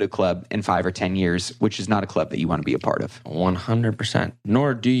 shoulda, coulda club in 5 or 10 years, which is not a club that you want to be a part of. 100%.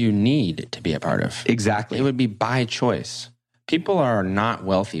 Nor do you need to be a part of. Exactly. It would be by choice. People are not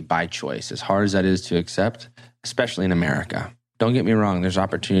wealthy by choice, as hard as that is to accept, especially in America. Don't get me wrong. There's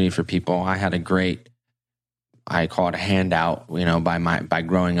opportunity for people. I had a great, I call it a handout, by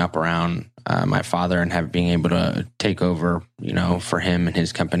growing up around my father and being able to take over, for him and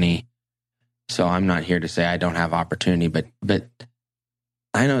his company. So I'm not here to say I don't have opportunity, but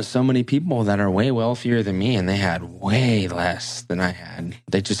I know so many people that are way wealthier than me and they had way less than I had.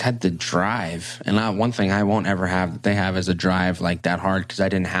 They just had the drive. And one thing I won't ever have that they have is a drive like that hard, because I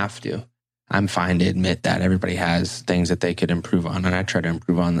didn't have to. I'm fine to admit that everybody has things that they could improve on, and I try to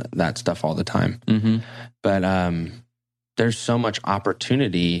improve on that stuff all the time. Mm-hmm. But there's so much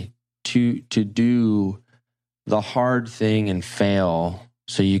opportunity to do the hard thing and fail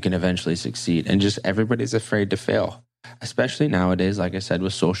so you can eventually succeed. And just everybody's afraid to fail, especially nowadays, like I said,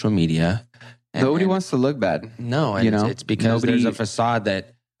 with social media. Nobody wants to look bad. No, and it's because there's a facade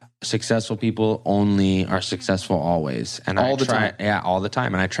that successful people only are successful always. And all the time. Yeah, all the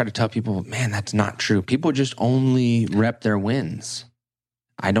time. And I try to tell people, man, that's not true. People just only rep their wins.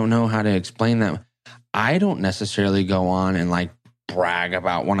 I don't know how to explain that. I don't necessarily go on and like brag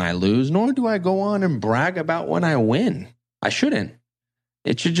about when I lose, nor do I go on and brag about when I win. I shouldn't.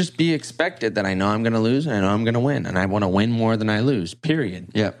 It should just be expected that I know I'm going to lose and I know I'm going to win. And I want to win more than I lose, period.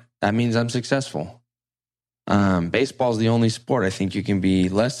 Yeah. That means I'm successful. Baseball is the only sport I think you can be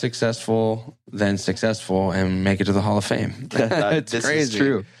less successful than successful and make it to the Hall of Fame. It's this crazy. is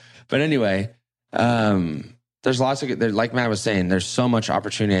true. But anyway, there's lots of, like Matt was saying, there's so much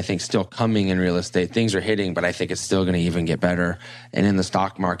opportunity, I think, still coming in real estate. Things are hitting, but I think it's still going to even get better. And in the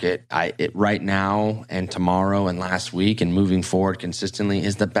stock market, right now and tomorrow and last week and moving forward consistently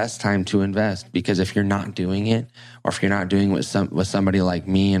is the best time to invest. Because if you're not doing it, or if you're not doing it with somebody like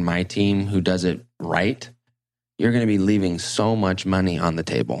me and my team who does it right, you're going to be leaving so much money on the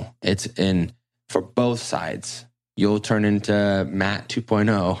table. It's for both sides. You'll turn into Matt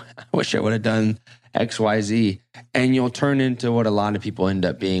 2.0. I wish I would have done XYZ. And you'll turn into what a lot of people end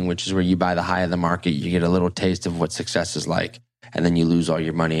up being, which is where you buy the high of the market. You get a little taste of what success is like. And then you lose all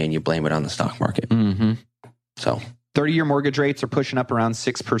your money and you blame it on the stock market. Mm-hmm. So 30-year mortgage rates are pushing up around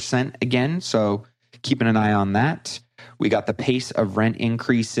 6% again. So keeping an eye on that. We got the pace of rent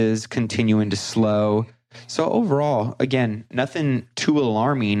increases continuing to slow. So overall, again, nothing too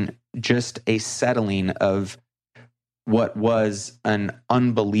alarming, just a settling of what was an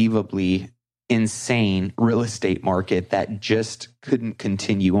unbelievably insane real estate market that just couldn't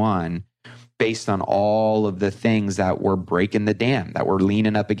continue on based on all of the things that were breaking the dam, that were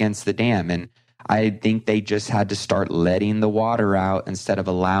leaning up against the dam. And I think they just had to start letting the water out instead of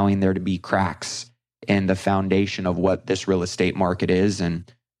allowing there to be cracks in the foundation of what this real estate market is. And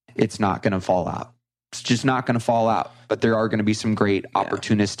it's not going to fall out. It's just not going to fall out. But there are going to be some great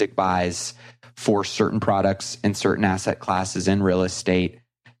opportunistic buys for certain products and certain asset classes in real estate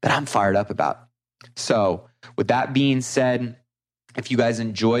that I'm fired up about. So with that being said, if you guys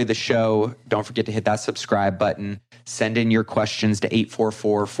enjoy the show, don't forget to hit that subscribe button. Send in your questions to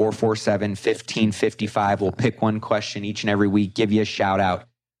 844-447-1555. We'll pick one question each and every week, give you a shout out.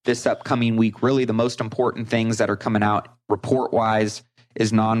 This upcoming week, really the most important things that are coming out report-wise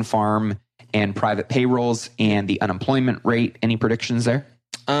is non-farm and private payrolls and the unemployment rate. Any predictions there?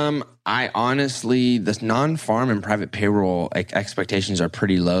 I honestly, the non-farm and private payroll expectations are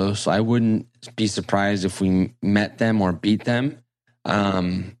pretty low, so I wouldn't be surprised if we met them or beat them.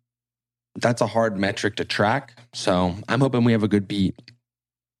 That's a hard metric to track, so I'm hoping we have a good beat,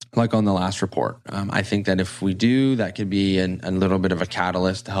 like on the last report. I think that if we do, that could be a little bit of a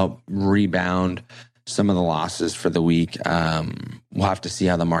catalyst to help rebound some of the losses for the week. We'll have to see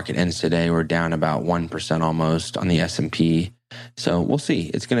how the market ends today. We're down about 1% almost on the S&P. So we'll see.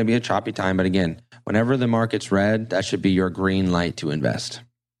 It's going to be a choppy time. But again, whenever the market's red, that should be your green light to invest.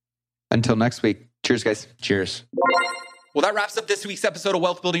 Until next week. Cheers, guys. Cheers. Well, that wraps up this week's episode of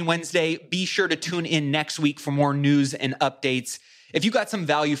Wealth Building Wednesday. Be sure to tune in next week for more news and updates. If you got some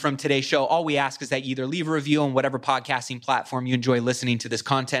value from today's show, all we ask is that you either leave a review on whatever podcasting platform you enjoy listening to this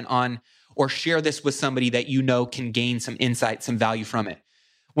content on, or share this with somebody that you know can gain some insight, some value from it.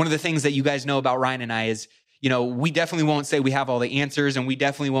 One of the things that you guys know about Ryan and I is, we definitely won't say we have all the answers, and we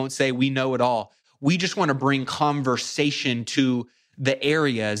definitely won't say we know it all. We just want to bring conversation to the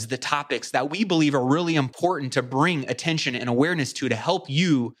areas, the topics that we believe are really important to bring attention and awareness to help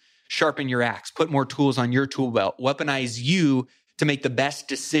you sharpen your axe, put more tools on your tool belt, weaponize you to make the best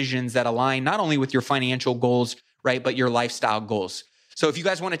decisions that align not only with your financial goals, right, but your lifestyle goals. So if you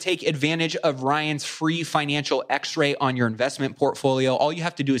guys want to take advantage of Ryan's free financial X-ray on your investment portfolio, all you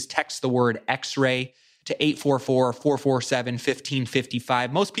have to do is text the word X-ray to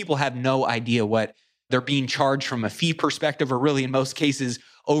 844-447-1555. Most people have no idea what they're being charged from a fee perspective, or really in most cases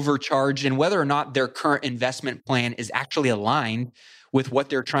overcharged, and whether or not their current investment plan is actually aligned with what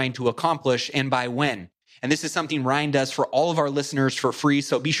they're trying to accomplish and by when. And this is something Ryan does for all of our listeners for free.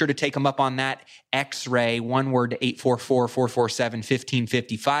 So be sure to take him up on that. X-ray, one word, to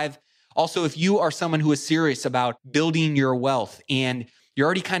 844-447-1555. Also, if you are someone who is serious about building your wealth and you're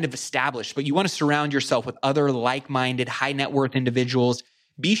already kind of established, but you want to surround yourself with other like-minded, high net worth individuals,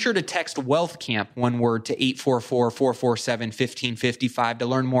 Be sure to text Wealth Camp, one word, to 844-447-1555 to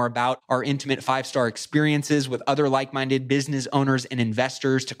learn more about our intimate 5-star experiences with other like-minded business owners and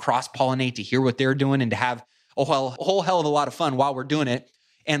investors, to cross-pollinate, to hear what they're doing, and to have a whole hell of a lot of fun while we're doing it.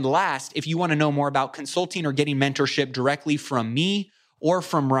 And last, if you want to know more about consulting or getting mentorship directly from me or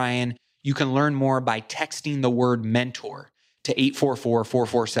from Ryan, you can learn more by texting the word mentor to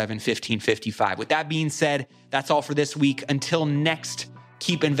 844-447-1555. With that being said, that's all for this week. Until next,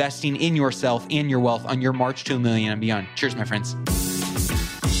 keep investing in yourself and your wealth on your march to $1 million and beyond. Cheers, my friends.